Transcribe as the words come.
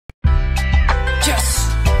Yes.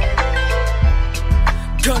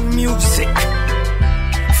 Gun music.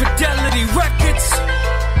 Fidelity Records.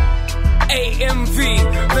 AMV.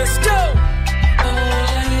 Let's go.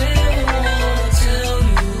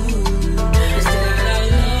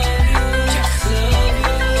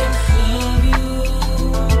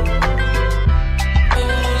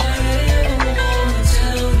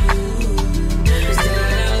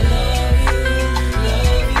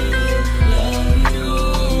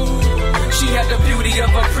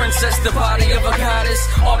 Of a princess, the body of a goddess.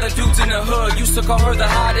 All the dudes in the hood used to call her the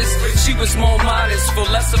hottest. She was more modest, for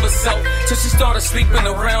less of herself, till she started sleeping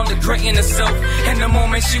around, degrading herself. And the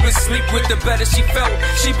moment she would sleep with, the better she felt.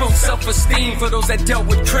 She built self-esteem for those that dealt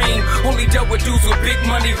with cream. Only dealt with dudes with big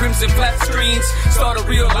money, rims and flat screens. Started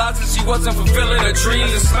realizing she wasn't fulfilling her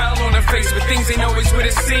dreams. A smile on her face, but things ain't always what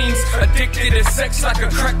it seems. Addicted to sex like a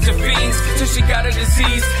crack to fiends, till she got a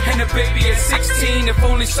disease and a baby at 16. If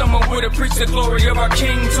only someone would have preached the glory of our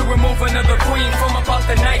king, to remove another queen from about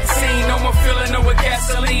the night scene. No more filling her with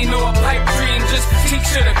gasoline or a pipe dream. Just teach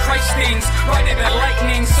her the Christ things, brighter than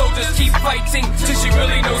lightning. Soldiers keep fighting till she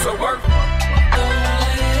really knows her worth.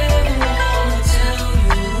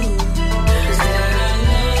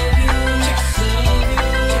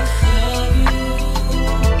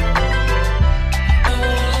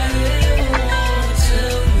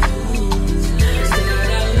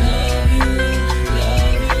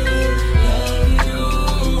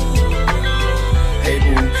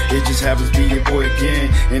 It just happens to be your boy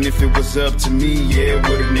again. And if it was up to me, yeah, it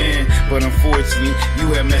wouldn't end. But unfortunately,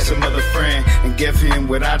 you have met some other friend and gave him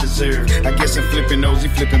what I deserve. I guess I'm flipping nosy,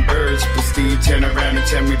 flipping birds. But Steve turned around and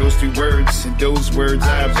tell me those 3 words. And those words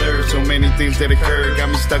I observed. So many things that occurred got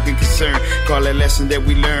me stuck in concern. Call it lesson that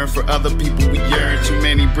we learn. For other people we yearn. Too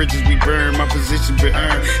many bridges we burn. My position been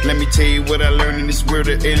earned. Let me tell you what I learned in this world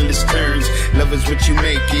of endless turns. Love is what you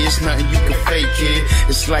make it. It's nothing you can fake it.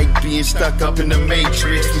 It's like being stuck up in the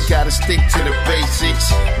matrix. We gotta stick to the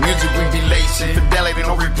basics. Music we be lacing, fidelity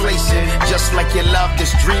no replacing. Just like you love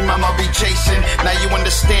this dream I'ma be chasing. Now you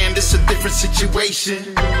understand it's a different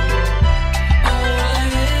situation.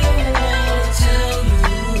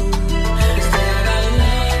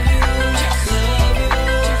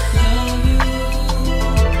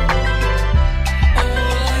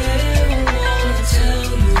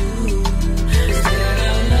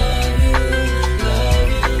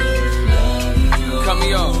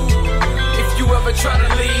 Try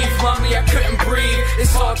to leave, mommy, I couldn't breathe.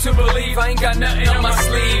 It's hard to believe I ain't got nothing on my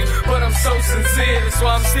sleeve, but I'm so sincere, that's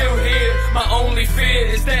why I'm still here. My only fear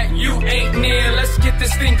is that you ain't near. Let's get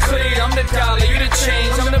this thing clear. I'm the dollar, you the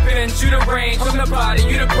change. I'm the bench, you the range. I'm the body,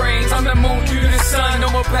 you the brains. I'm the moon, you the sun.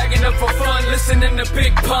 No more packing up for fun, listening to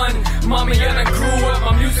Big Pun. Mommy, I done grew up,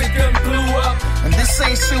 my music done blew up. And this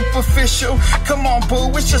ain't superficial. Come on,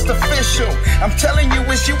 boo, it's just official. I'm telling you,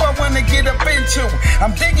 it's you I wanna get up into.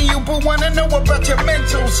 I'm digging you, boo, wanna know about your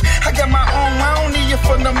mentals. I got my own, I don't need your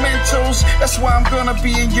fundamentals. That's why I'm gonna be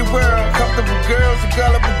in your world. Comfortable girls and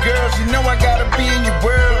gullible girls, you know I gotta be in your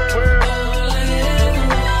world.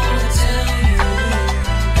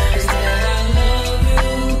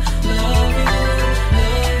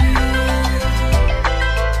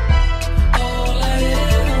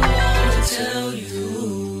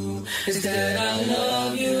 Is that I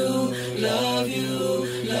love you, love